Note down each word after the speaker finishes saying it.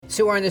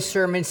So we're on this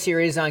sermon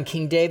series on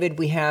King David.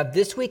 We have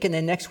this week, and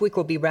then next week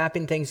we'll be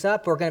wrapping things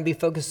up. We're going to be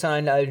focused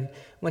on,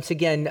 once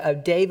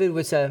again, David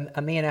was a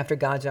man after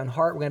God's own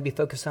heart. We're going to be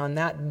focused on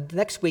that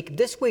next week.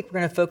 This week we're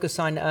going to focus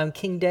on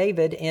King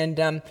David, and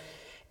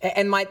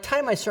my title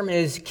of my sermon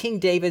is King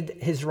David,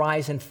 His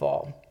Rise and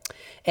Fall.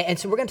 And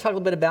so we're going to talk a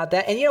little bit about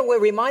that. And, we're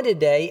reminded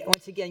today,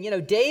 once again,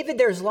 David,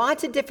 there's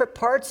lots of different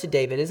parts to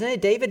David, isn't it?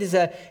 David is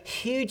a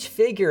huge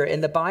figure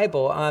in the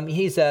Bible.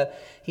 He's a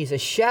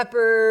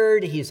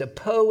shepherd, he's a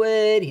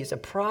poet, he's a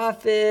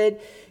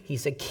prophet,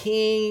 he's a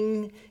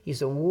king,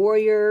 he's a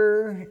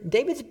warrior.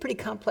 David's a pretty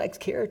complex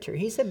character.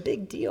 He's a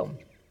big deal.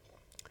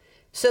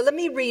 So let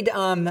me read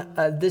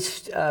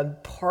this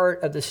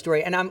part of the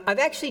story. And I've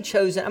actually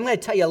chosen, I'm going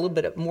to tell you a little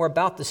bit more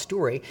about the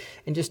story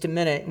in just a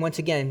minute. Once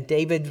again,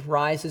 David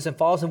rises and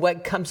falls, and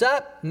what comes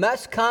up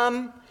must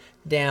come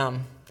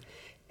down.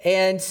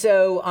 And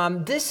so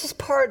this is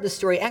part of the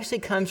story. It actually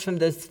comes from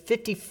the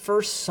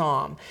 51st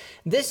Psalm.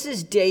 This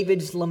is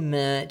David's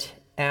lament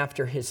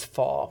after his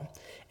fall.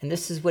 And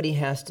this is what he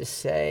has to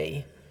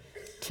say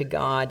to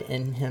God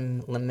in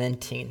him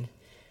lamenting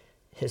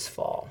his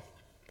fall.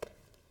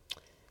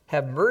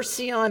 Have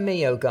mercy on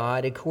me, O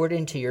God,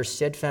 according to your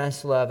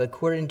steadfast love,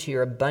 according to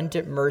your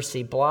abundant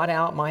mercy. Blot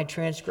out my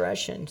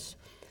transgressions.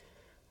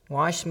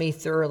 Wash me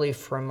thoroughly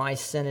from my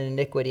sin and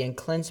iniquity, and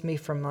cleanse me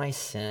from my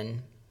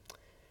sin.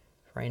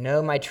 For I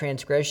know my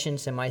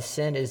transgressions and my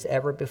sin is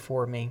ever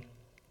before me.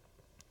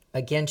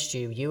 Against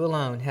you, you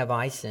alone, have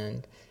I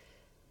sinned,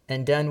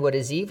 and done what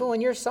is evil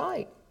in your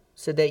sight,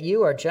 so that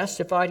you are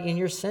justified in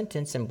your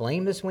sentence and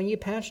blameless when you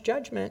pass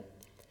judgment.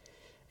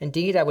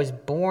 Indeed, I was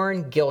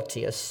born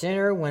guilty, a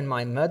sinner when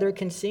my mother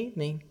conceived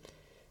me.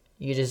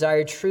 You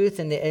desire truth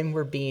in the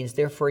inward beings.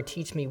 Therefore,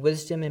 teach me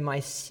wisdom in my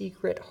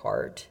secret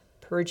heart.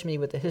 Purge me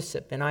with the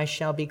hyssop, and I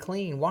shall be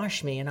clean.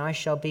 Wash me, and I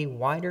shall be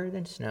whiter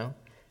than snow.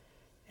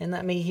 And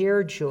let me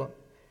hear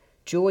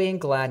joy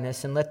and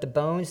gladness, and let the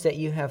bones that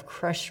you have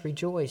crushed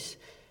rejoice.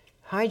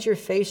 Hide your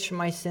face from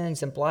my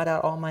sins and blot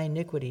out all my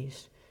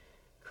iniquities.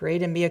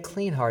 Create in me a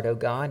clean heart, O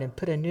God, and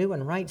put a new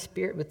and right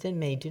spirit within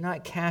me. Do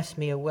not cast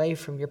me away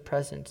from your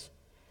presence,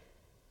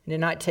 and do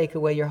not take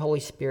away your Holy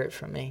Spirit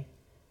from me.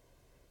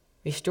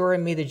 Restore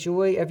in me the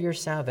joy of your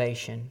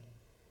salvation,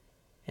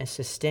 and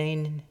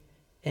sustain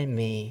in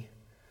me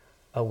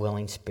a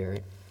willing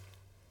spirit.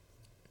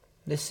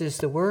 This is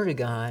the word of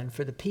God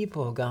for the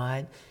people of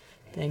God.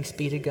 Thanks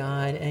be to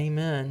God.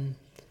 Amen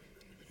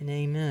and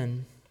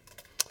amen.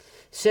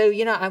 So,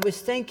 I was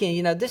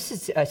thinking, this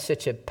is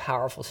such a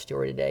powerful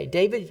story today.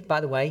 David,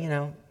 by the way,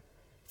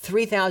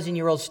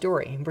 3,000-year-old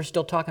story. We're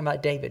still talking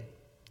about David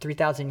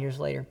 3,000 years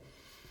later.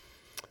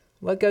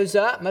 What goes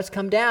up must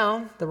come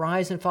down, the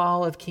rise and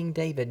fall of King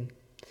David.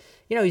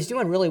 He's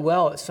doing really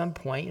well at some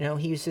point.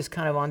 He was just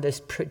kind of on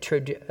this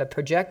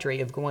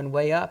trajectory of going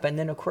way up. And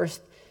then, of course,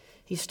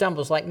 he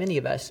stumbles like many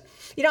of us.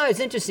 It was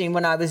interesting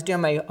when I was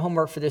doing my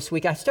homework for this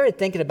week. I started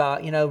thinking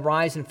about,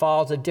 rise and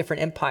falls of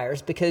different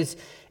empires because,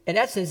 in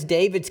essence,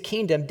 David's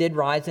kingdom did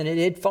rise and it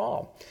did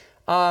fall.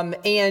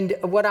 And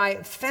what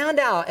I found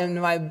out, and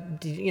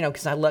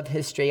because I love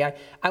history,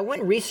 I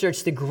went and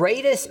researched the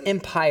greatest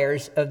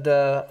empires of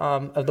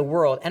the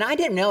world. And I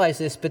didn't realize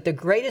this, but the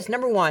greatest,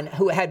 number one,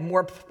 who had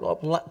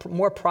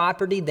more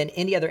property than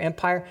any other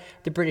empire,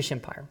 the British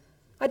Empire.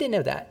 I didn't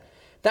know that.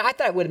 I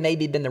thought it would have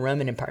maybe been the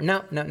Roman Empire.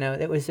 No.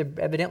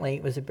 Evidently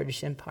it was the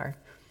British Empire.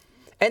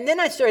 And then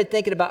I started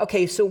thinking about,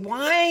 okay, so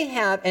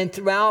and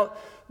throughout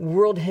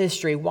world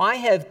history, why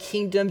have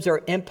kingdoms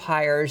or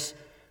empires,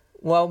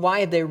 why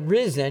have they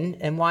risen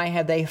and why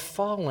have they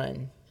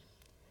fallen?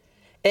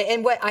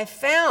 And what I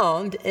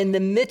found in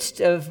the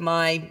midst of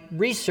my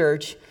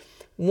research,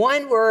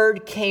 one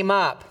word came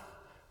up: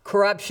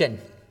 corruption.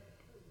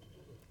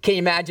 Can you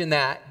imagine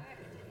that?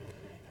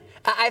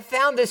 I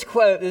found this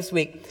quote this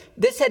week.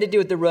 This had to do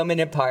with the Roman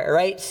Empire,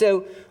 right?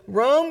 So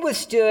Rome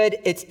withstood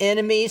its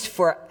enemies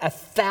for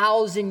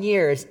 1,000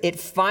 years. It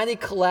finally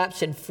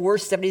collapsed in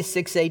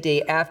 476 AD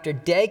after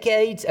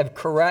decades of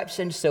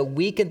corruption so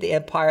weakened the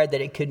empire that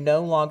it could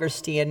no longer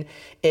stand.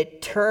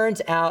 It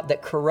turns out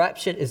that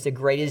corruption is the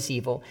greatest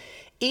evil.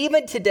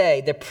 Even today,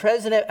 the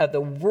president of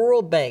the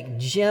World Bank,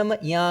 Jim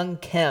Young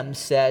Kim,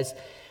 says,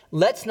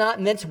 "Let's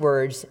not mince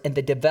words. In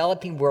the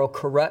developing world,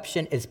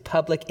 corruption is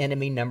public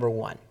enemy number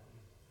one."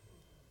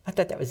 I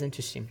thought that was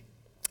interesting.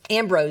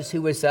 Ambrose,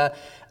 who was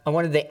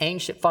one of the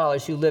ancient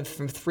fathers who lived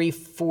from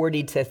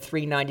 340 to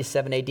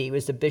 397 AD,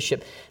 was the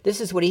bishop. This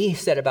is what he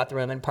said about the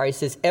Roman Empire. He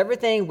says,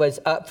 everything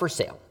was up for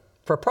sale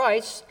for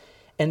price,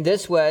 and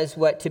this was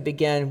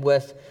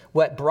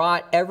what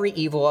brought every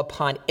evil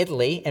upon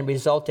Italy and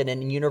resulted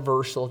in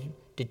universal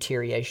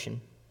deterioration.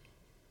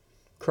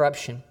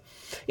 Corruption.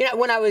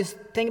 When I was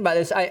thinking about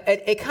this,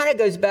 it kind of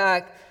goes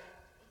back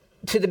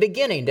to the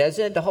beginning,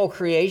 doesn't it? The whole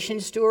creation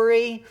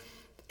story.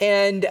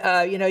 And,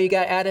 you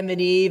got Adam and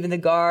Eve in the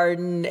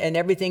garden and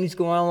everything's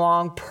going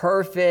along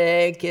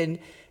perfect and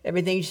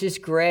everything's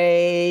just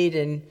great.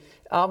 And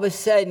all of a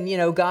sudden,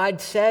 God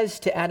says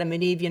to Adam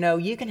and Eve,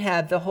 you can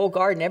have the whole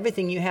garden.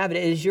 Everything you have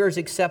is yours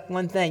except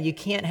one thing. You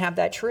can't have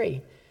that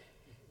tree.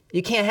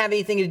 You can't have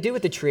anything to do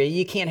with the tree.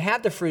 You can't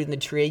have the fruit in the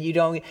tree. You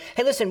don't.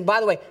 Hey, listen, by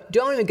the way,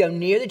 don't even go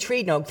near the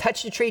tree. Don't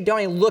touch the tree. Don't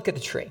even look at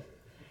the tree.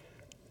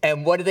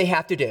 And what do they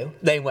have to do?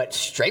 They went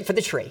straight for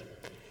the tree.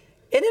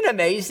 Isn't it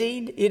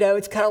amazing? You know,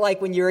 it's kind of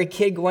like when you're a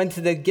kid going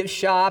to the gift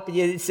shop and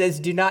it says,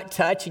 do not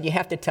touch, and you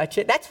have to touch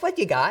it. That's what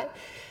you got.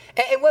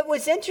 And what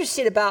was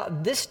interesting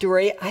about this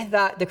story, I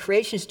thought the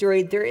creation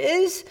story, there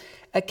is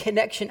a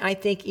connection, I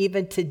think,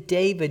 even to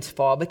David's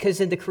fall. Because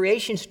in the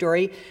creation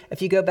story,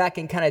 if you go back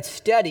and kind of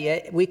study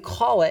it, we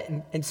call it,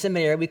 in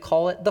seminary, we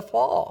call it the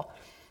fall.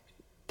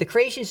 The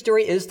creation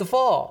story is the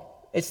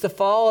fall. It's the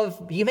fall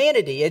of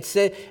humanity. It's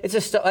the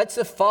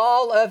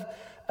fall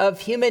of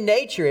human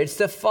nature. It's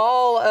the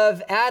fall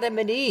of Adam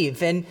and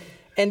Eve. And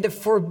the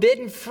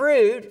forbidden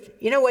fruit,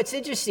 you know, what's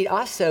interesting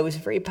also is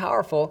very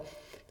powerful.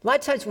 A lot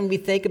of times when we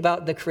think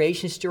about the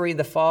creation story and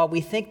the fall,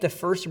 we think the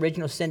first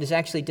original sin is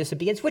actually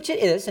disobedience, which it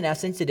is, in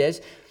essence it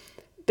is.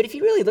 But if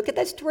you really look at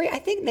that story, I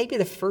think maybe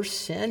the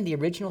first sin, the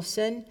original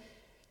sin,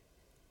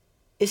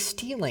 is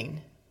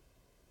stealing.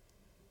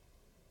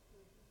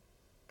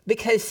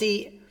 Because,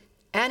 see,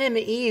 Adam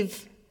and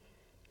Eve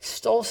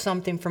stole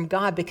something from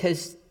God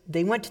because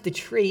they went to the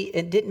tree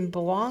and it didn't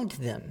belong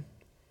to them.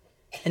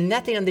 And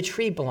nothing on the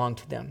tree belonged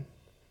to them.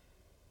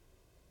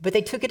 But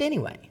they took it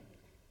anyway.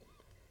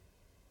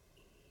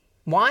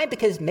 Why?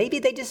 Because maybe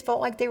they just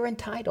felt like they were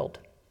entitled.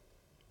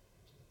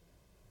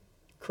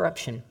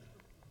 Corruption.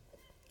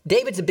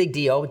 David's a big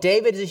deal.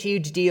 David is a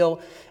huge deal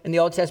in the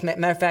Old Testament.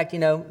 Matter of fact, you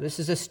know, this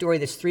is a story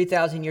that's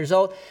 3,000 years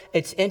old.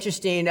 It's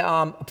interesting,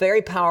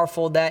 very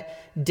powerful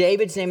that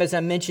David's name, as I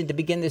mentioned at the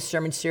beginning of this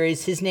sermon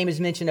series, his name is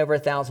mentioned over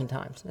 1,000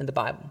 times in the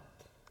Bible.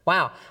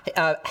 Wow.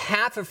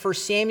 Half of 1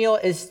 Samuel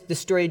is the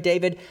story of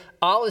David.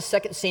 All of 2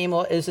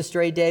 Samuel is the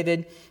story of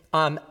David.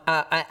 Out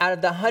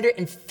of the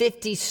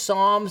 150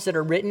 Psalms that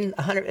are written,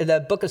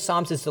 the book of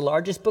Psalms is the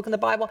largest book in the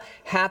Bible.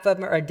 Half of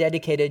them are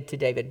dedicated to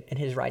David and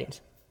his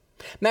writings.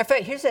 Matter of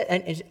fact,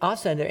 here's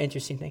also another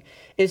interesting thing,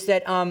 is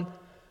that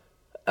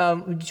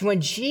when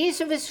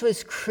Jesus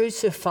was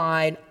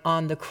crucified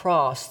on the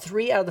cross,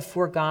 3 out of the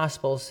 4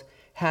 Gospels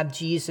have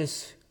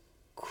Jesus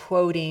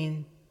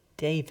quoting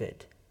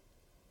David.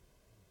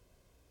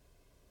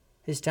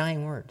 His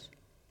dying words.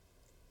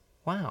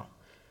 Wow.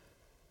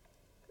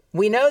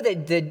 We know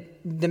that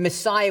the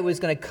Messiah was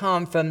going to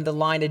come from the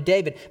line of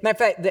David.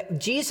 Matter of fact,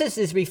 Jesus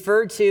is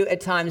referred to at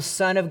times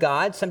Son of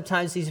God.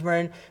 Sometimes he's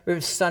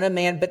referred Son of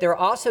Man. But there are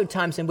also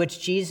times in which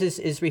Jesus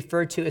is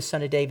referred to as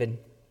Son of David,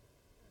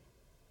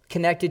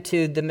 connected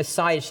to the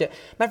Messiahship.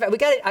 Matter of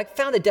fact, I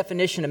found the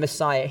definition of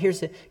Messiah.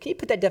 Can you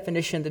put that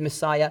definition of the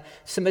Messiah?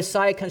 So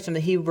Messiah comes from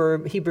the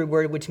Hebrew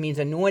word, which means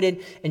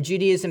anointed. In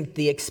Judaism,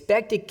 the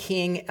expected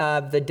king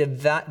of the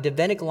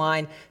Davidic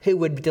line who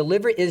would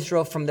deliver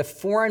Israel from the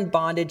foreign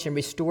bondage and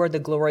restore the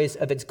glories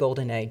of its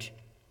golden age.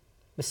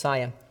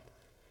 Messiah.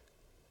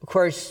 Of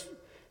course,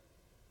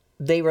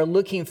 they were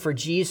looking for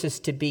Jesus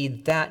to be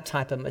that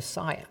type of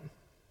Messiah.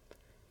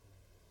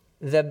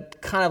 The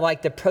kind of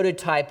like the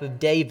prototype of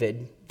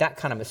David, that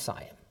kind of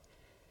Messiah.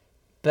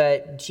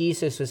 But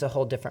Jesus was a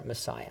whole different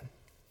Messiah.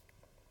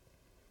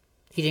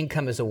 He didn't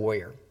come as a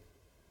warrior.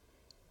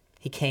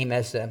 He came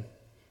as a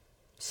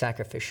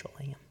sacrificial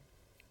lamb.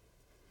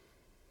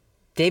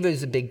 David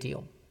was a big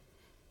deal.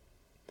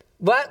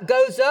 What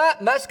goes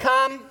up must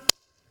come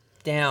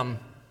down.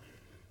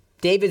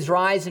 David's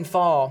rise and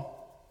fall.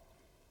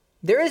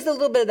 There is a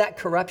little bit of that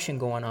corruption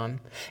going on.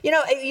 You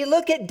know, you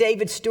look at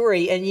David's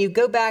story and you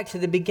go back to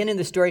the beginning of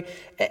the story,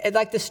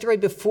 like the story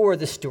before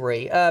the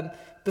story,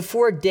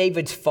 before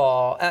David's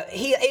fall.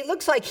 It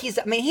looks like he's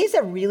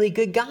a really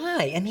good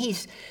guy, and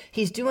he's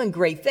doing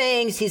great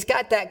things. He's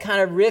got that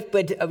kind of rift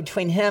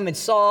between him and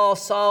Saul.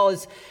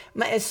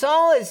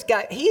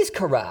 He's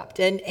corrupt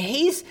and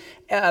he's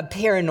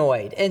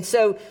paranoid. And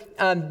so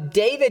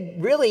David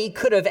really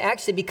could have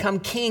actually become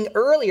king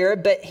earlier,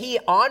 but he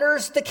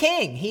honors the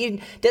king.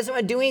 He doesn't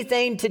want to do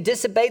anything to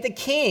disobey the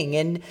king,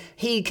 and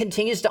he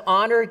continues to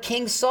honor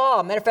King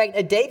Saul. Matter of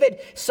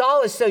fact,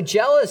 Saul is so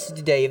jealous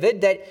to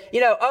David that,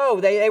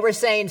 they were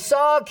saying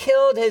Saul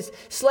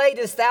slayed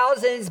his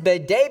thousands,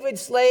 but David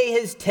slay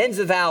his tens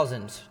of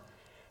thousands.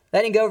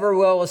 That didn't go very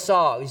well with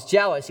Saul. He was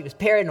jealous. He was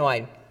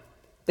paranoid.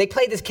 They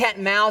played this cat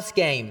and mouse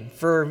game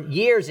for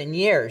years and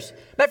years.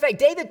 Matter of fact,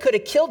 David could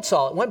have killed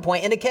Saul at one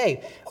point in a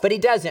cave, but he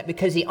doesn't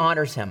because he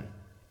honors him.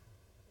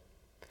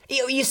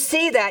 You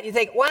see that, you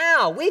think,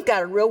 wow, we've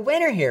got a real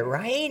winner here,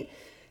 right?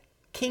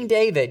 King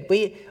David.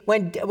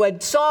 When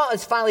Saul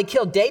is finally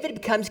killed, David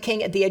becomes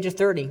king at the age of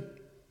 30.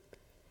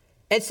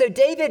 And so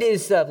David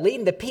is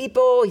leading the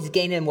people. He's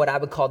gaining what I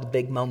would call the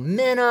big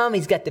momentum.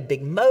 He's got the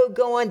big mo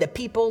going. The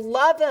people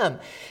love him.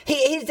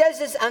 He does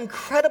this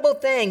incredible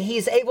thing.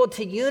 He's able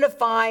to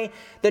unify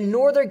the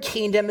northern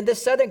kingdom and the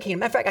southern kingdom.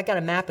 Matter of fact, I got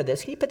a map of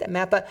this. Can you put that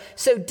map up?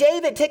 So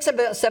David takes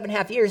about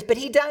 7.5 years, but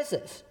he does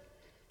this.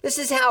 This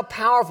is how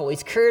powerful.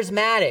 He's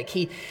charismatic.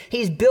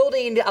 He's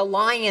building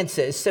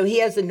alliances. So he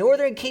has the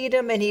northern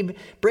kingdom and he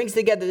brings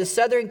together the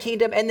southern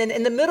kingdom. And then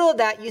in the middle of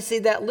that, you see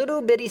that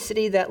little bitty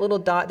city, that little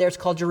dot there. It's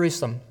called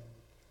Jerusalem.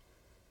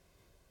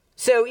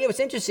 So what's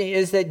interesting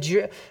is that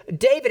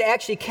David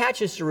actually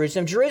catches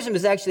Jerusalem. Jerusalem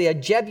is actually a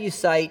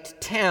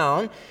Jebusite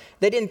town.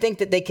 They didn't think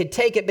that they could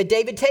take it, but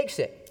David takes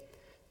it.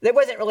 There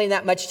wasn't really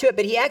that much to it,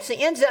 but he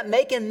actually ends up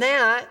making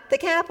that the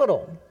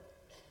capital.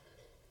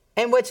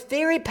 And what's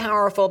very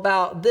powerful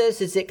about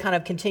this as it kind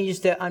of continues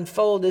to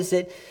unfold is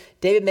that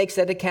David makes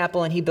that a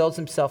capital and he builds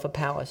himself a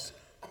palace.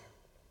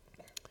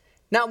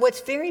 Now,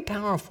 what's very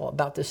powerful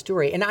about this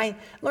story, and I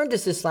learned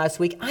this last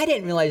week, I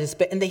didn't realize this,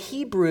 but in the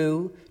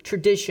Hebrew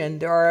tradition,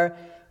 there are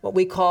what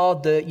we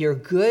call your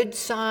good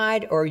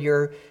side or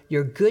your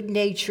good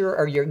nature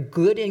or your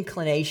good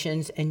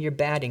inclinations and your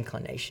bad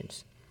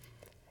inclinations.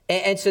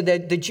 And so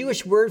the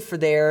Jewish word for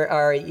there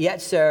are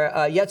Yetzer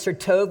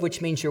Tov, which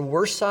means your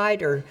worst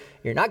side or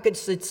your not good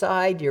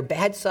side, your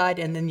bad side,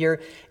 and then your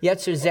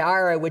Yetzer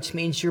Zara, which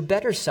means your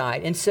better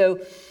side. And so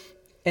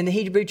in the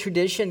Hebrew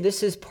tradition,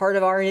 this is part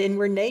of our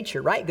inward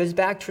nature, right? It goes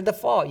back to the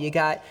fall. You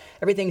got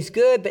everything's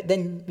good, but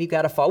then you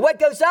got to fall. What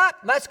goes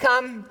up must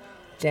come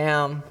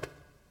down.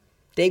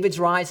 David's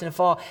rise and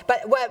fall.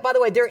 But by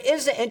the way, there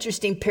is an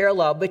interesting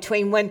parallel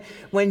between when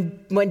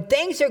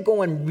things are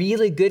going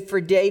really good for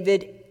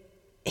David,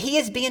 he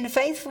is being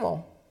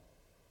faithful.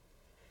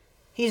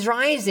 He's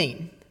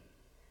rising.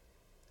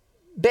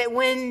 But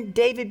when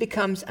David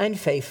becomes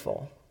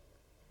unfaithful,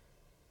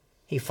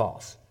 he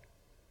falls.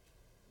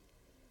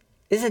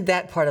 Isn't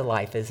that part of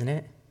life, isn't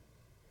it?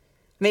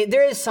 I mean,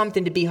 there is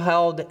something to be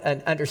held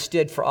and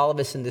understood for all of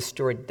us in this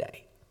story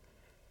today.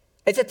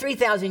 It's a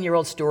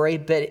 3,000-year-old story,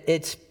 but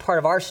it's part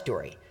of our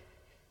story.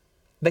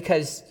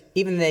 Because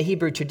even in the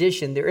Hebrew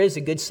tradition, there is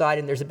a good side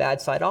and there's a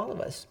bad side, all of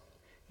us.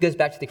 It goes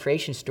back to the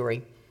creation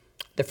story,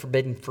 the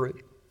forbidden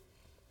fruit.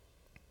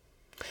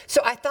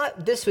 So I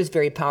thought this was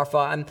very powerful.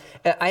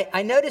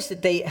 I noticed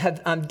that they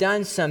have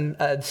done some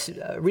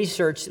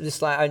research,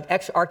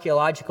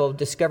 archaeological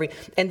discovery,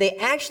 and they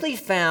actually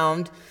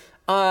found,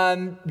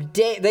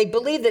 they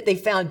believe that they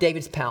found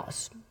David's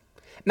palace.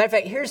 Matter of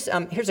fact,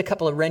 here's a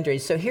couple of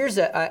renderings. So here's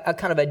a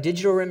kind of a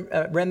digital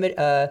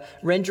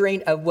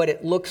rendering of what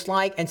it looks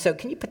like. And so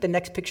can you put the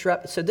next picture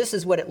up? So this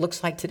is what it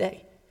looks like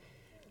today.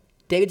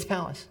 David's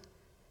palace.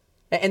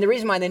 And the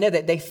reason why they know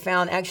that, they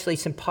found actually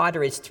some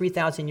pottery. It's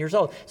 3,000 years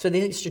old. So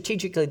they think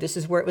strategically this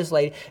is where it was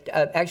laid,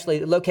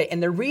 actually located.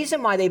 And the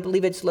reason why they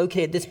believe it's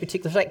located at this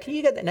particular site, can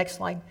you get the next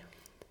slide?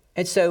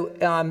 And so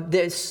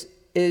this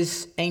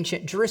is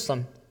ancient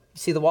Jerusalem. You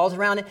see the walls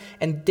around it,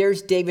 and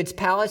there's David's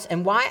palace.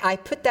 And why I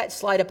put that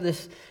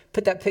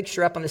put that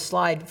picture up on the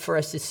slide for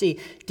us to see.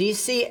 Do you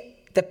see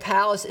the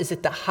palace is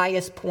at the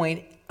highest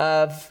point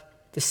of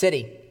the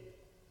city?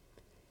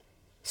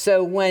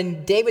 So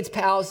when David's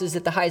palace is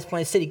at the highest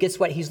point of the city, guess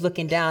what? He's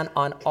looking down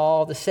on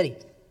all the city.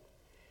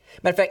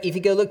 Matter of fact, if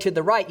you go look to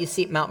the right, you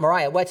see Mount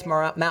Moriah. What's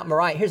Mount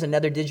Moriah? Here's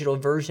another digital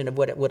version of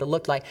what it would have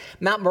looked like.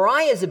 Mount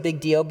Moriah is a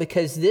big deal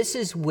because this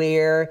is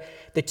where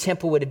the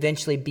temple would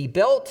eventually be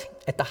built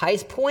at the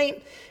highest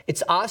point.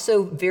 It's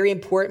also very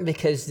important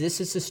because this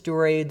is the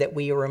story that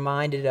we are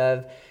reminded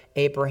of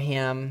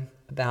Abraham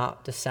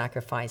about to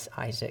sacrifice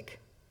Isaac,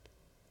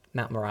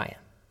 Mount Moriah.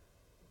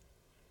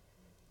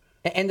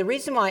 And the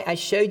reason why I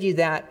showed you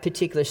that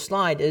particular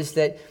slide is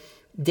that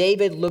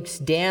David looks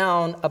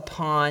down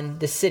upon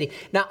the city.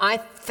 Now, I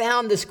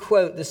found this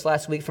quote this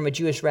last week from a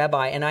Jewish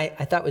rabbi, and I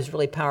thought it was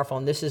really powerful,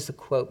 and this is the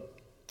quote.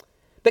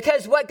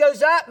 Because what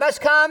goes up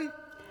must come.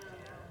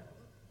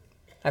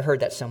 I've heard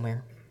that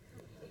somewhere.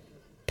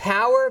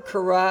 Power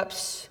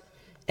corrupts,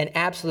 and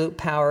absolute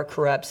power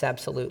corrupts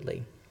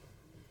absolutely.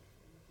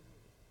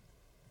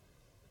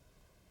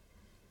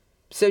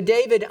 So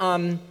David,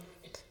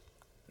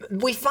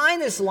 we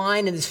find this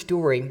line in the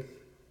story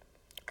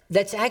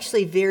that's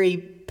actually very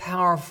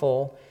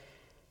powerful.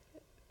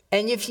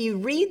 And if you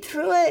read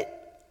through it,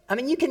 I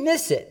mean, you can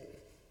miss it.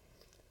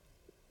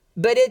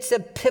 But it's a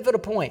pivotal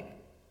point.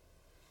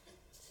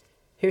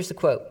 Here's the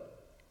quote.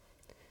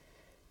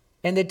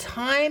 In the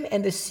time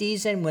and the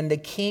season when the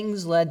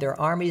kings led their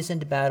armies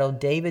into battle,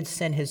 David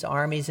sent his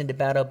armies into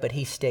battle, but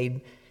he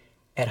stayed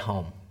at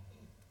home.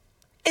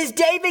 Is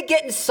David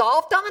getting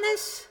soft on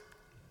us?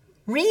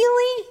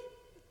 Really?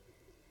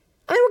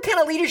 I mean, what kind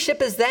of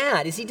leadership is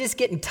that? Is he just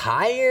getting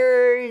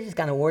tired? He's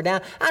kind of wore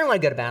down. I don't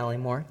want to go to battle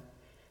anymore.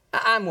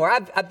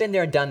 I've been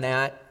there and done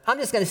that. I'm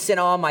just going to send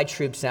all my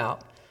troops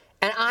out,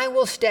 and I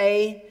will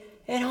stay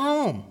at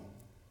home.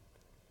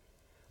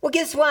 Well,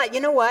 guess what?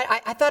 You know what?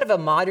 I thought of a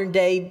modern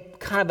day,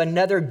 kind of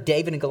another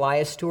David and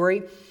Goliath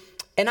story,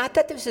 and I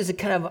thought this is a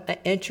kind of an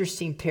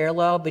interesting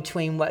parallel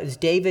between what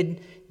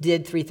David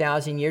did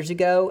 3,000 years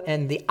ago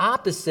and the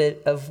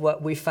opposite of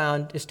what we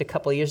found just a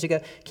couple of years ago.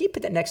 Can you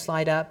put that next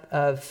slide up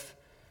of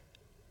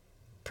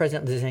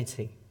President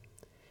Zelensky?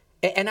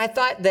 And I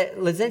thought that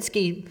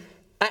Zelensky,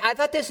 I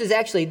thought this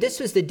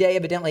was the day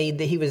evidently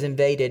that he was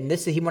invaded. And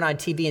he went on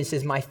TV and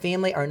says, my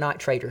family are not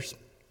traitors.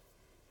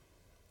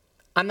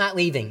 I'm not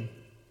leaving.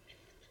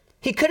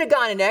 He could have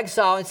gone into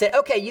exile and said,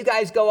 okay, you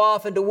guys go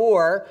off into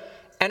war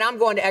and I'm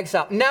going to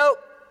exile. No.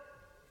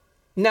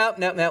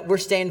 We're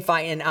staying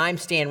fighting and I'm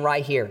staying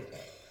right here.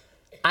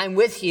 I'm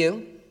with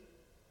you.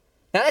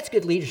 Now that's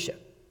good leadership.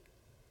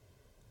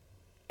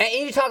 And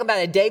you talk about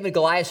a David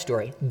Goliath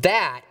story.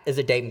 That is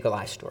a David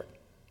Goliath story.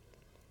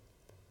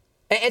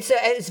 And so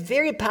it's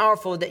very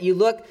powerful that you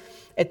look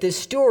at this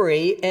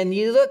story and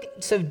you look,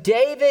 so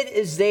David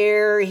is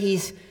there,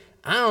 he's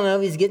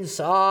getting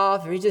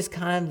soft or he's just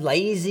kind of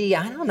lazy.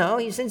 I don't know.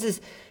 He sends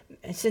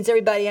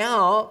everybody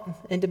out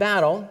into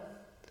battle.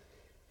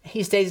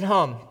 He stays at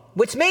home,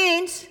 which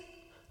means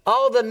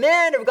all the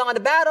men have gone to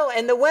battle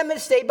and the women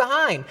stayed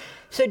behind.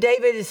 So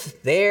David is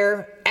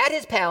there at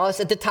his palace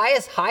at the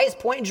highest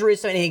point in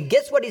Jerusalem, and he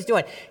gets what he's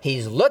doing.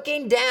 He's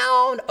looking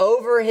down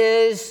over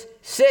his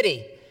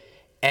city,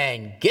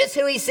 and guess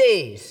who he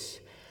sees?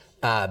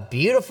 A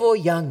beautiful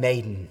young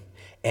maiden.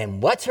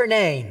 And what's her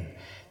name?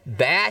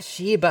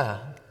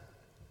 Bathsheba.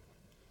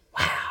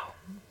 Wow.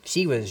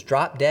 She was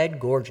drop dead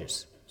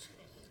gorgeous.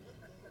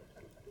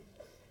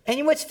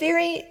 And what's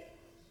very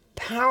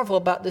powerful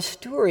about the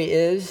story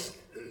is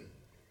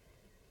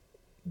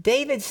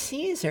David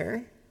sees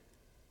her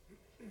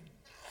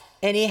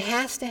and he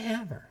has to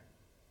have her.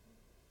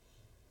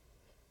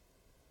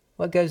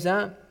 What goes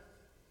up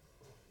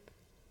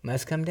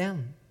must come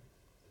down.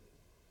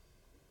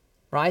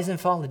 Rise and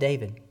fall of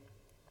David.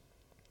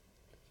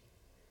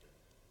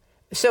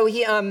 So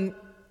you all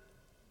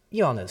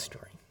know the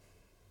story.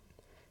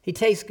 He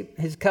takes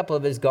his couple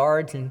of his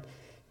guards and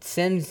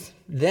sends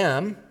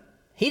them.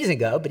 He doesn't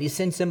go, but he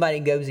sends somebody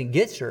and goes and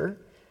gets her,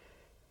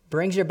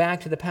 brings her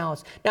back to the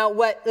palace. Now,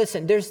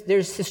 listen,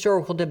 there's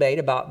historical debate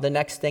about the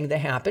next thing that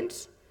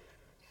happens.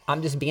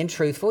 I'm just being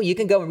truthful. You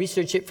can go and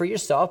research it for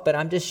yourself, but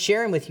I'm just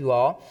sharing with you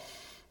all.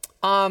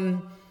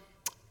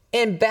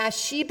 In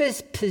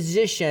Bathsheba's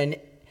position,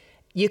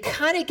 you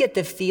kind of get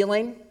the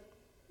feeling,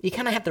 you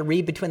kind of have to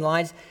read between the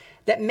lines,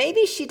 that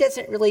maybe she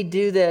doesn't really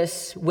do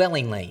this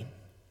willingly.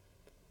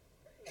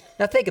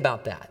 Now think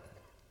about that.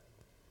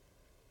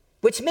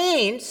 Which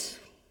means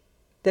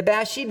that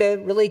Bathsheba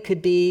really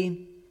could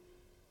be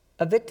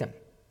a victim.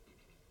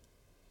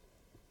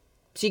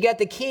 So you got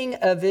the king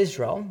of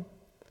Israel,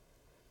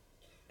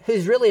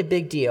 who's really a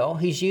big deal,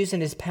 who's using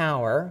his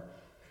power,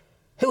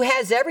 who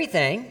has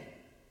everything,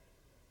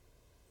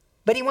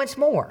 but he wants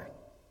more.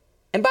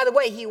 And by the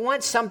way, he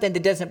wants something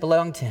that doesn't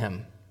belong to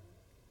him.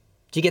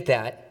 Do you get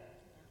that?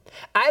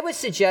 I would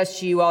suggest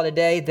to you all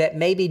today that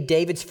maybe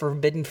David's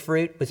forbidden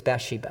fruit was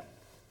Bathsheba.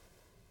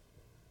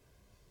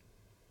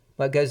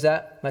 What goes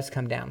up must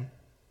come down.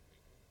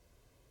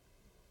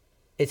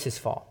 It's his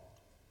fault.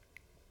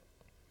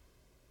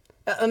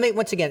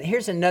 Once again,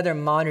 here's another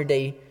modern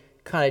day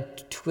kind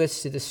of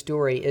twist to the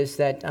story is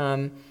that,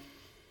 I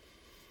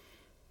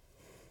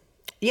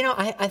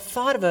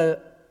thought of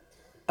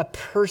a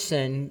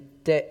person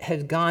that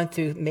had gone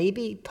through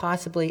maybe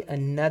possibly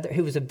another,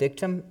 who was a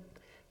victim.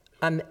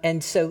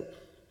 And so,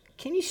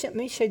 let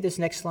me show you this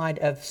next slide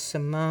of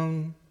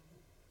Simone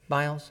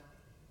Biles.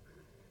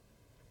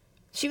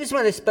 She was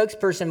one of the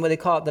spokesperson, what they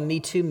call it, the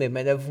Me Too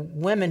movement, of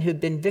women who've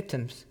been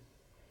victims.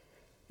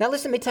 Now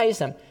listen, let me tell you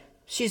something.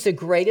 She's the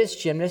greatest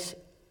gymnast.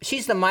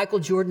 She's the Michael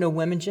Jordan of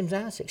women's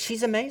gymnastics.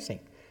 She's amazing.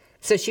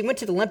 So she went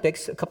to the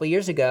Olympics a couple of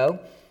years ago,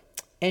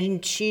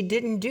 and she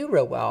didn't do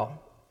real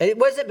well. It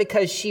wasn't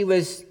because she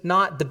was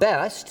not the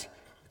best,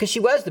 because she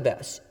was the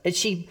best. And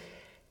she's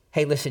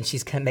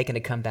making a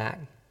comeback.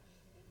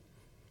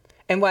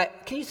 And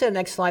can you say the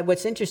next slide?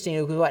 What's interesting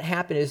is what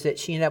happened is that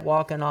she ended up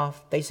walking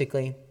off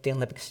basically the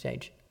Olympic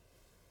stage.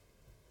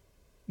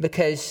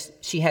 Because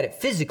she had it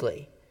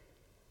physically,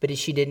 but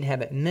she didn't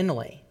have it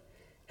mentally.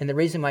 And the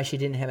reason why she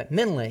didn't have it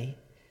mentally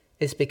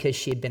is because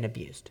she had been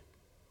abused.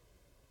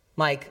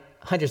 Like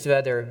hundreds of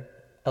other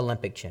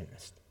Olympic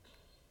gymnasts.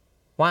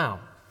 Wow.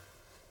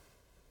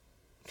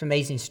 It's an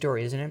amazing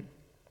story, isn't it?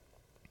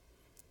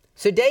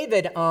 So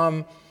David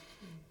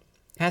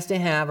has to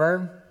have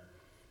her.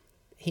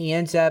 He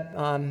ends up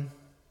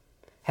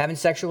having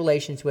sexual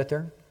relations with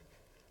her.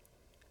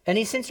 And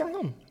he sends her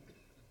home.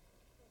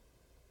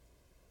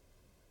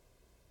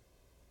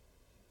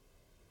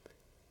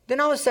 Then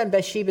all of a sudden,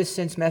 Bathsheba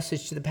sends a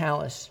message to the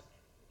palace.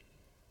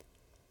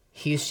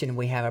 Houston,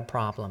 we have a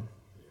problem.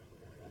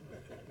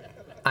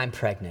 I'm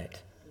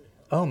pregnant.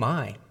 Oh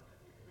my.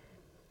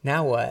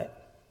 Now what?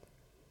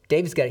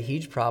 David's got a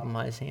huge problem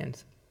on his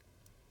hands.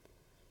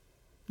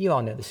 You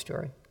all know the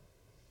story.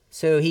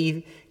 So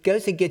he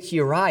goes and gets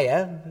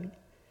Uriah,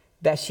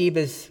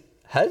 Bathsheba's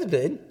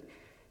husband.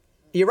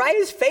 Uriah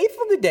is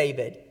faithful to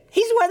David.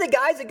 He's one of the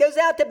guys that goes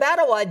out to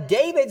battle while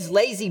David's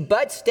lazy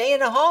butt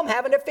staying at home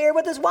having an affair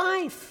with his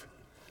wife.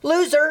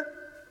 Loser.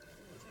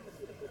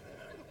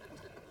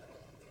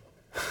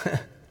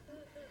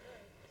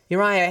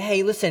 Uriah,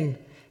 hey, listen,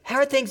 how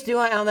are things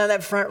doing out on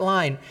that front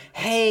line?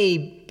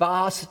 Hey,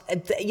 boss,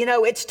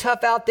 it's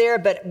tough out there,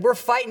 but we're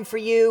fighting for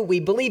you. We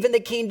believe in the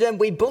kingdom.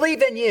 We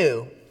believe in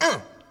you.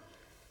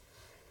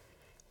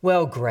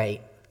 Well,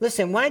 great.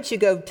 Listen, why don't you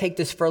go take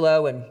this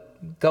furlough and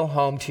go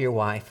home to your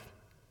wife?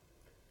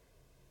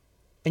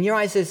 And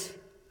Uriah says,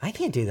 I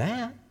can't do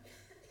that.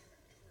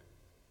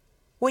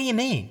 What do you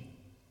mean?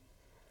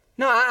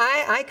 No,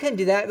 I couldn't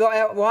do that.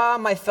 While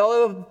my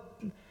fellow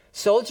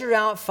soldiers are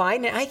out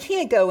fighting, I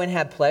can't go and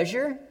have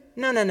pleasure.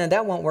 No,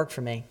 that won't work for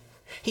me.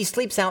 He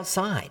sleeps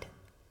outside.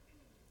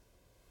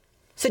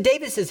 So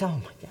David says,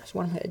 oh my gosh,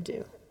 what am I going to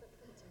do?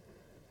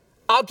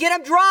 I'll get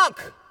him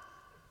drunk.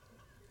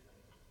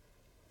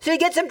 So he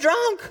gets him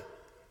drunk,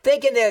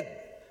 thinking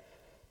that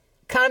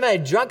kind of a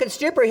drunken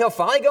stupor, he'll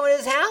finally go in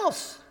his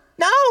house.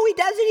 No, he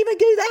doesn't even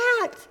do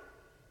that.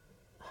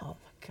 Oh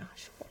my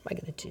gosh, what am I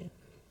going to do?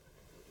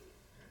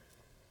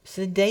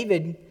 So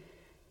David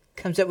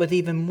comes up with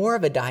even more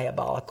of a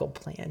diabolical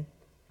plan.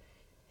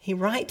 He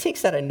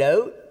takes out a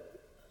note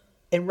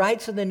and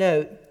writes on the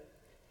note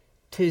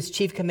to his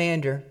chief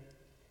commander,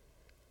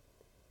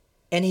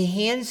 and he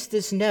hands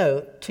this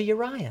note to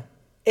Uriah.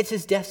 It's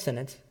his death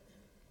sentence.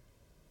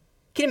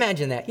 Can you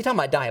imagine that? You're talking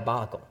about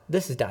diabolical.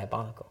 This is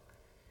diabolical.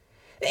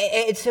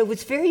 And so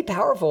what's very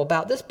powerful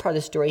about this part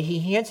of the story, he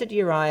hands it to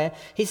Uriah.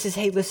 He says,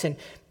 hey, listen,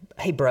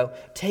 hey, bro,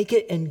 take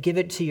it and give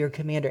it to your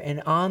commander.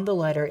 And on the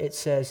letter, it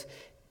says,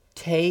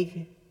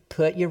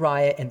 put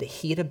Uriah in the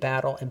heat of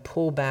battle and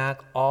pull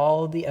back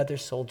all the other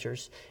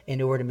soldiers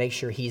in order to make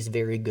sure he's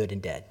very good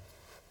and dead.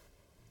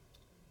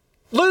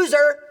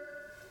 Loser!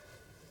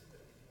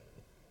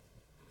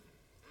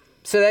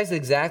 So that's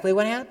exactly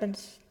what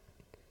happens.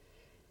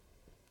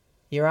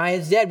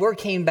 Uriah's dead. Word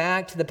came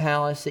back to the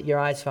palace that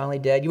Uriah's finally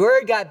dead.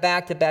 Word got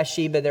back to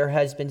Bathsheba, their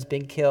husband's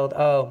been killed.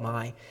 Oh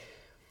my.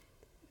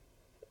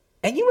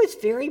 And you know what's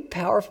very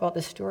powerful about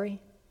this story?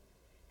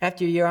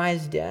 After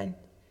Uriah's dead,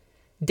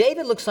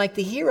 David looks like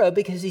the hero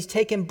because he's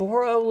taken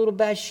poor old little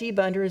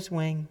Bathsheba under his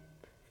wing.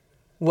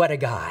 What a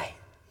guy.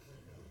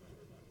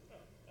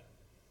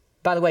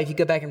 By the way, if you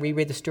go back and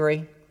reread the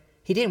story,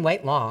 he didn't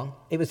wait long.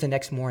 It was the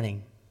next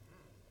morning.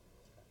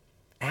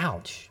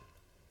 Ouch.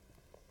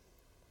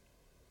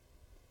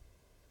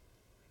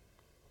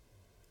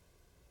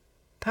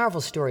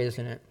 Powerful story,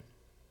 isn't it?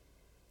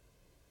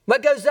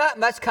 What goes up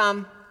must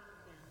come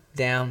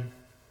down.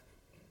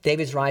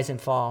 David's rise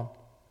and fall.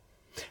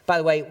 By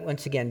the way,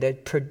 once again, the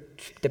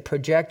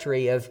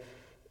trajectory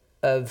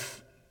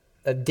of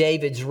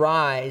David's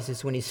rise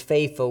is when he's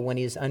faithful. When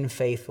he's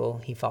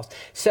unfaithful, he falls.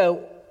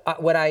 So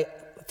what I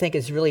think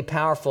is really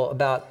powerful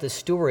about the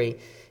story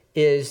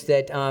is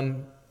that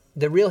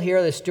the real hero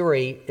of the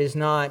story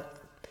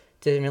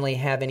doesn't really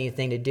have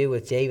anything to do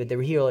with David. The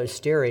hero of the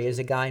story is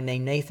a guy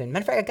named Nathan.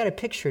 Matter of fact, I got a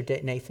picture of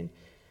Nathan.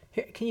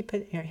 Here, can you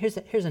put here?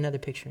 Here's another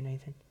picture of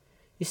Nathan.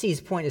 You see,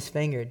 he's pointing his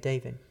finger at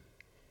David.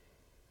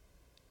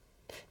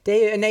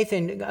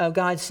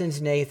 God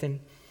sends Nathan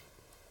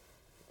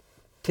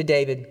to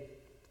David.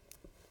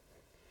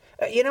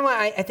 You know what?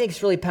 I think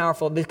it's really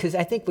powerful because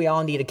I think we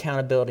all need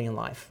accountability in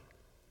life.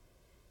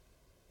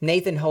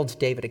 Nathan holds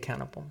David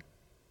accountable.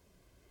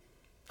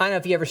 I don't know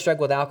if you ever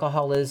struggle with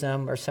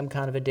alcoholism or some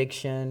kind of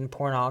addiction,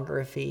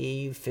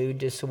 pornography, food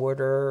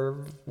disorder,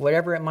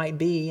 whatever it might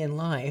be in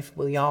life,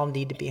 we all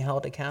need to be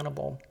held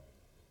accountable.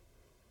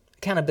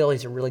 Accountability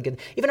is a really good.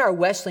 Even our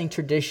Wesleyan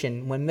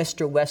tradition, when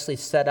Mr. Wesley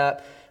set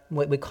up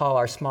what we call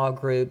our small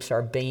groups,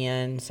 our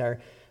bands,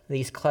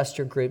 these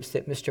cluster groups,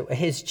 that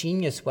his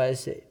genius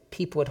was that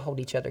people would hold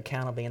each other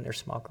accountable in their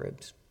small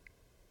groups.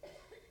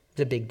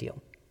 It's a big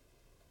deal.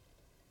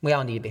 We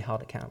all need to be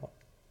held accountable.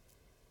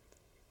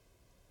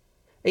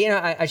 You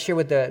know, I shared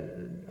with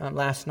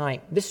last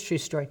night, this is a true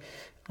story.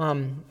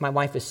 My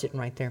wife was sitting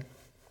right there.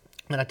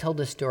 And I told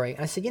this story.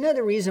 I said, you know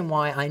the reason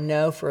why I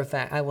know for a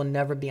fact I will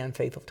never be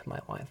unfaithful to my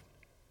wife?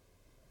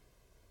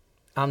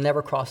 I'll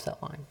never cross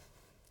that line.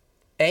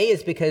 A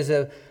is because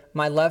of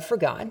my love for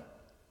God.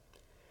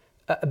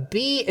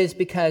 B is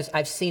because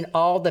I've seen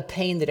all the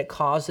pain that it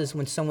causes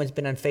when someone's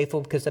been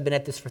unfaithful, because I've been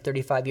at this for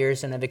 35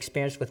 years and I've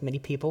experienced with many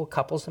people,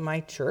 couples in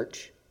my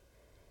church.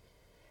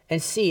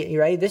 And C, you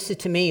ready? This is,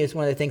 to me, is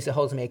one of the things that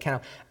holds me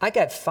accountable. I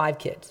got 5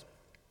 kids.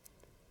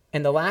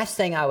 And the last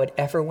thing I would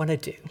ever want to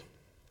do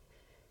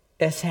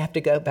is have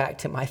to go back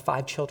to my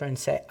 5 children and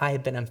say, I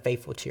have been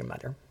unfaithful to your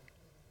mother.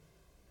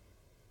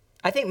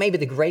 I think maybe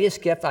the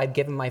greatest gift I've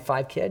given my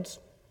 5 kids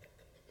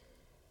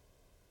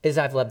is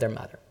I've loved their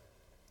mother.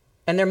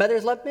 And their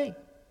mothers loved me.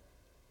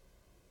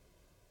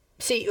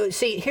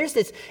 See, here's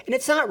this, and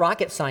it's not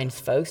rocket science,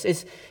 folks.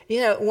 It's, you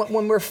know,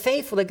 when we're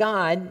faithful to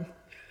God,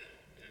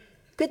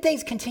 good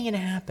things continue to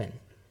happen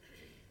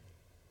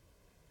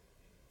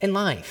in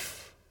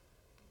life.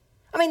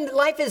 I mean,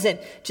 life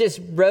isn't just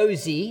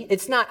rosy.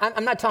 It's not,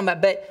 I'm not talking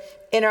about,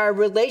 but in our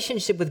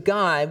relationship with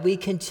God, we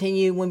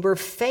continue, when we're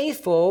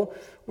faithful,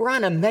 we're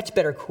on a much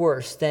better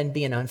course than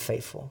being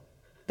unfaithful.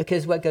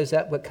 Because what goes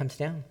up, what comes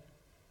down.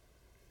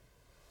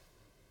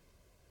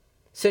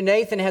 So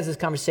Nathan has this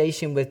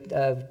conversation with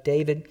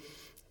David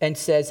and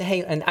says,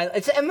 hey,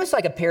 it's almost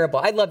like a parable.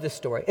 I love this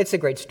story. It's a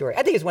great story.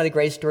 I think it's one of the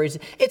greatest stories.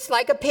 It's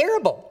like a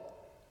parable.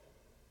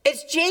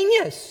 It's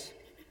genius.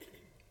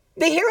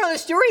 The hero of the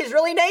story is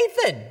really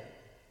Nathan.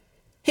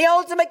 He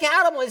holds him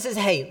accountable and says,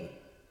 hey,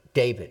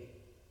 David,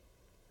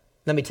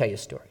 let me tell you a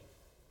story.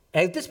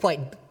 And at this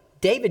point,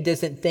 David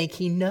doesn't think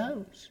he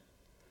knows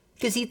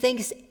because he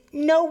thinks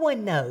no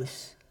one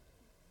knows.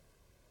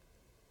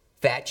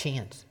 Fat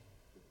chance.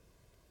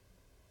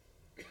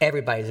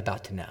 Everybody's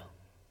about to know.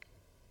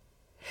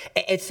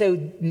 And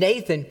so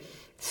Nathan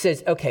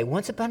says, okay,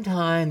 once upon a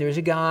time, there was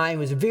a guy who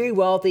was very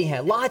wealthy,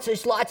 had lots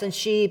of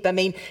sheep. I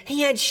mean,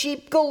 he had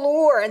sheep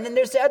galore. And then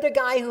there's the other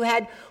guy who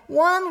had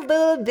one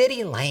little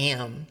bitty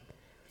lamb.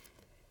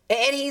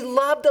 And he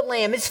loved the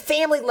lamb. His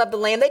family loved the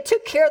lamb. They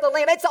took care of the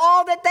lamb. That's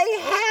all that they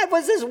had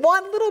was this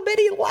one little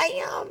bitty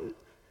lamb.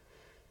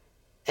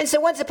 And so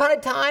once upon a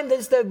time,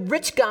 there's the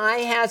rich guy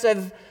has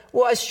a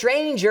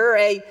stranger,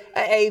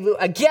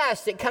 a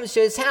guest that comes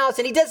to his house,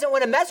 and he doesn't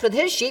want to mess with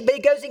his sheep, but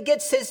he goes and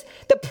gets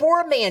the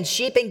poor man's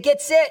sheep and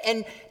gets it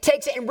and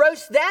takes it and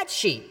roasts that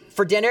sheep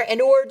for dinner in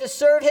order to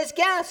serve his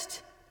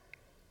guest.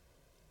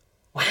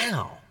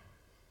 Wow.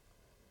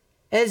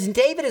 As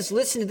David is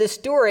listening to this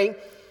story,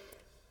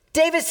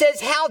 David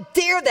says, how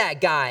dare that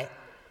guy?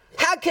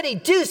 How could he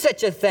do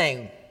such a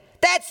thing?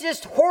 That's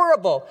just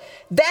horrible.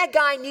 That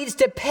guy needs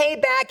to pay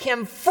back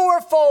him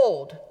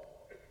fourfold.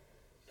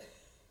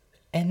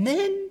 And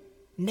then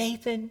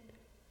Nathan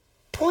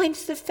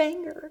points the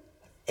finger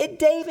at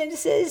David and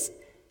says,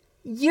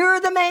 you're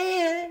the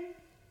man.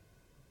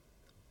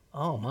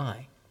 Oh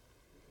my.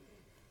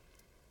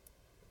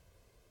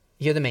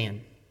 You're the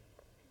man.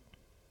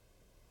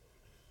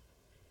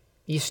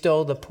 You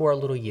stole the poor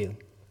little ewe.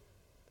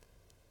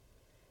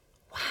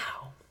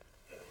 Wow.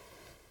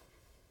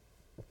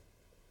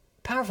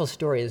 Powerful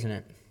story, isn't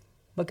it?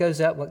 What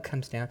goes up, what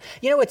comes down.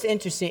 You know what's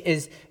interesting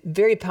is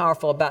very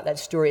powerful about that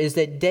story is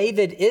that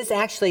David is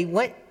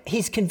actually,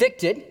 he's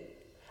convicted.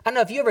 I don't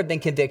know if you've ever been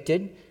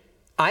convicted.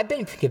 I've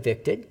been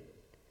convicted.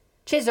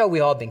 Chances are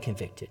we've all been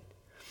convicted.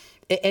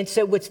 And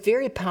so what's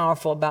very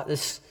powerful about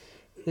this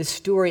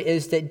story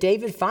is that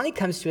David finally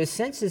comes to his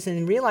senses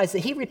and realizes that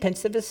he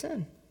repents of his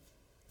sin.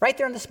 Right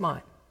there on the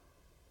spot.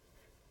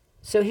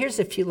 So here's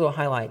a few little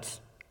highlights,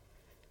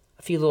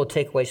 a few little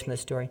takeaways from this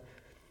story.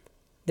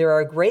 There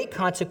are great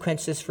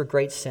consequences for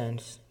great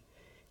sins.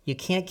 You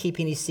can't keep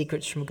any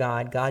secrets from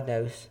God. God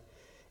knows.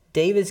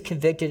 David's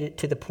convicted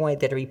to the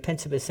point that he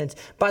repents of his sins.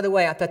 By the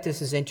way, I thought this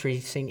was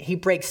interesting. He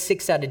breaks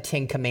 6 out of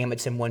 10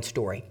 commandments in one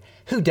story.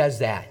 Who does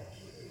that?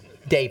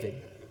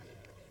 David.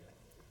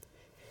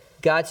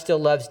 God still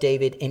loves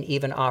David and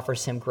even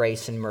offers him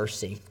grace and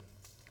mercy.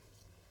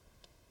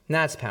 And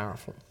that's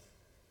powerful.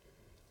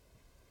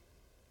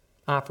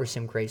 Offers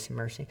him grace and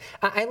mercy.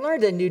 I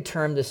learned a new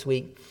term this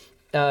week,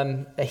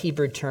 a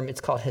Hebrew term. It's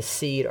called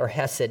hesed or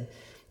hesed.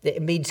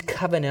 It means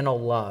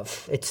covenantal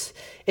love. It's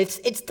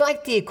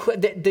like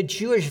the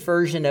Jewish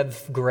version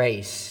of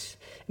grace.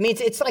 It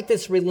means it's like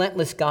this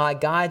relentless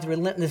God's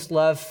relentless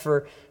love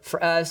for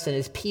us and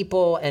his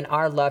people and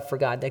our love for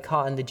God. They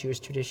call it in the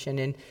Jewish tradition.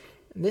 And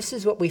this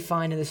is what we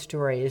find in the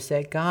story, is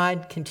that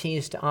God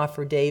continues to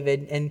offer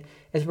David, and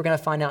as we're going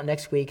to find out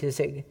next week, is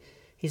that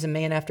he's a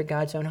man after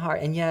God's own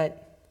heart. And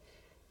yet,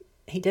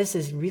 he does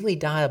this really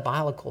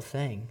diabolical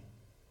thing.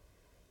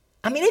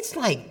 I mean, it's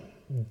like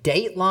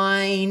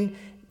Dateline,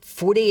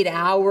 48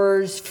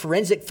 Hours,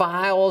 Forensic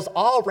Files,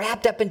 all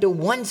wrapped up into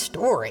one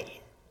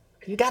story.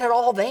 You got it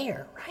all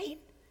there, right?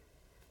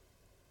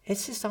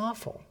 It's just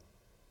awful.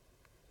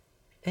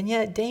 And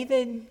yet,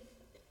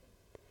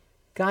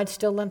 God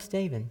still loves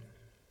David.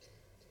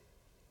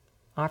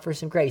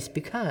 Offers him grace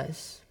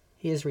because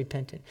he is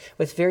repentant.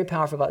 What's very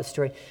powerful about the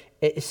story,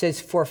 it says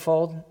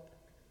fourfold.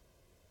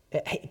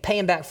 Pay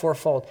him back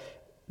fourfold.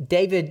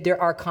 David, there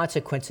are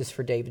consequences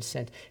for David's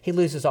sin. He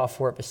loses all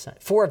four of his sons.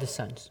 Four of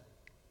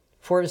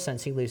his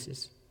sons he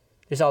loses.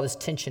 There's all this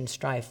tension,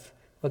 strife.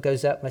 What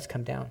goes up must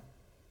come down.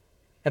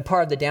 And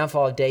part of the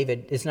downfall of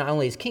David is not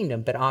only his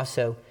kingdom, but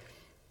also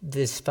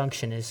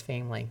dysfunction in his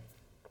family.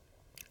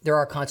 There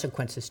are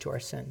consequences to our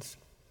sins.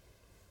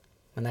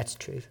 And that's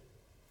truth.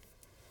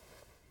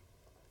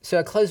 So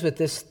I close with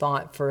this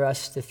thought for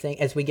us to think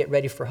as we get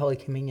ready for Holy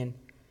Communion.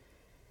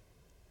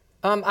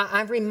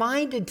 I'm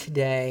reminded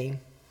today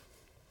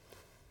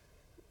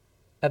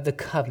of the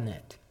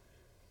covenant.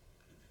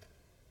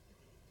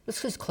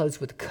 Let's just close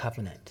with the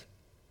covenant.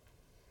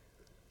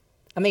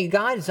 I mean,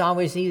 God is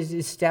always, he's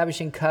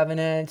establishing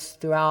covenants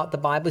throughout the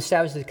Bible. He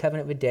establishes a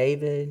covenant with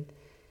David.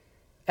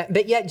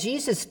 But yet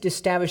Jesus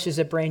establishes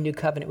a brand new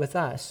covenant with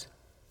us.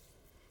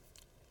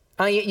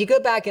 You go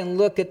back and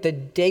look at the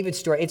David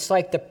story. It's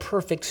like the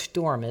perfect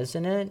storm,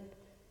 isn't it?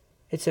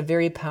 It's a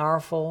very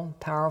powerful,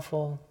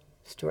 powerful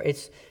story.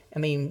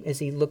 As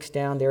he looks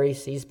down there, he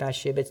sees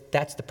Bathsheba.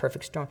 That's the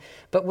perfect storm.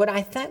 But what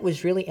I thought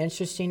was really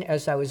interesting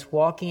as I was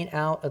walking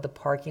out of the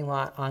parking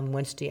lot on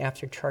Wednesday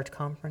after church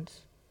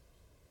conference,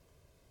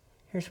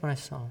 here's what I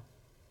saw.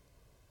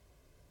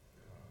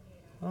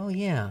 Oh,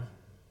 yeah.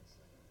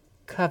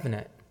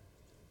 Covenant.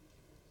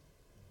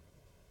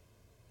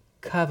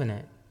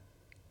 Covenant.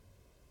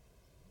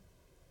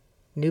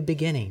 New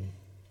beginning.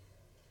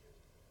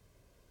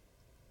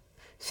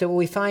 So what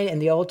we find in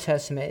the Old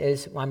Testament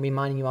is, I'm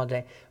reminding you all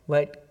today,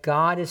 what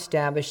God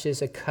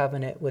establishes a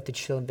covenant with the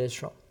children of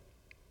Israel.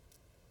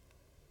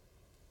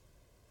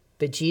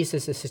 But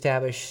Jesus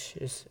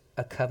establishes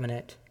a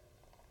covenant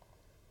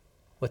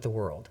with the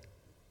world.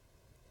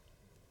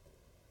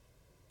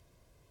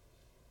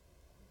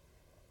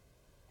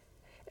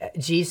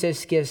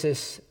 Jesus gives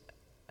us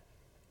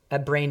a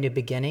brand new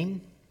beginning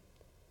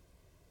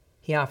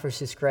He offers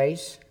his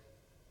grace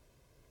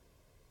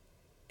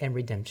and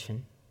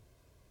redemption.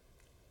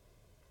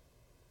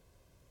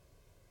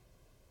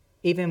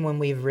 Even when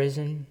we've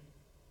risen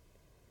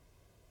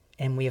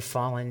and we have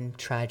fallen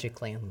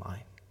tragically in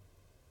life.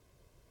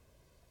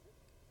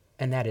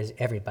 And that is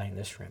everybody in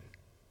this room.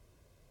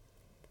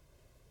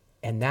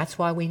 And that's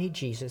why we need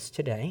Jesus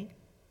today.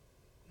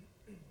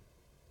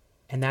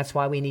 And that's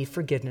why we need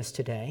forgiveness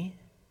today.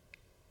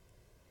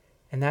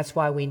 And that's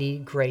why we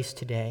need grace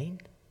today.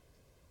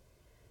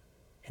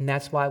 And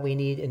that's why we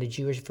need, in the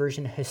Jewish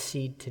version,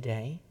 Hesed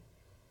today.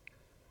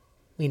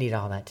 We need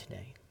all that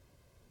today.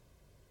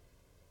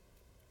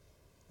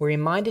 We're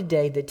reminded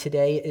today that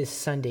today is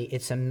Sunday.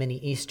 It's a mini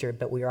Easter,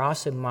 but we are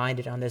also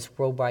reminded on this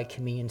Worldwide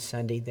Communion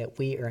Sunday that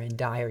we are in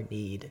dire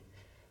need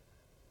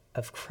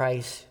of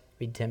Christ's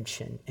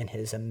redemption and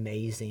his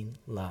amazing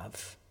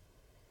love.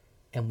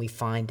 And we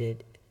find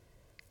it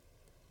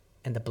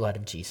in the blood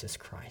of Jesus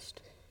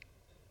Christ.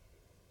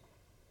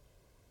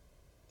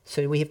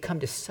 So we have come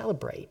to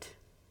celebrate,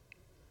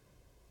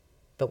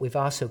 but we've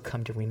also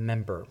come to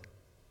remember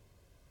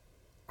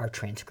our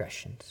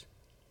transgressions.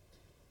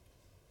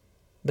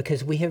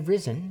 Because we have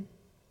risen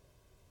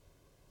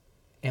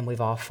and we've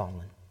all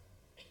fallen.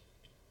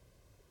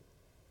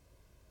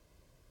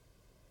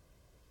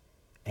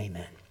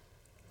 Amen.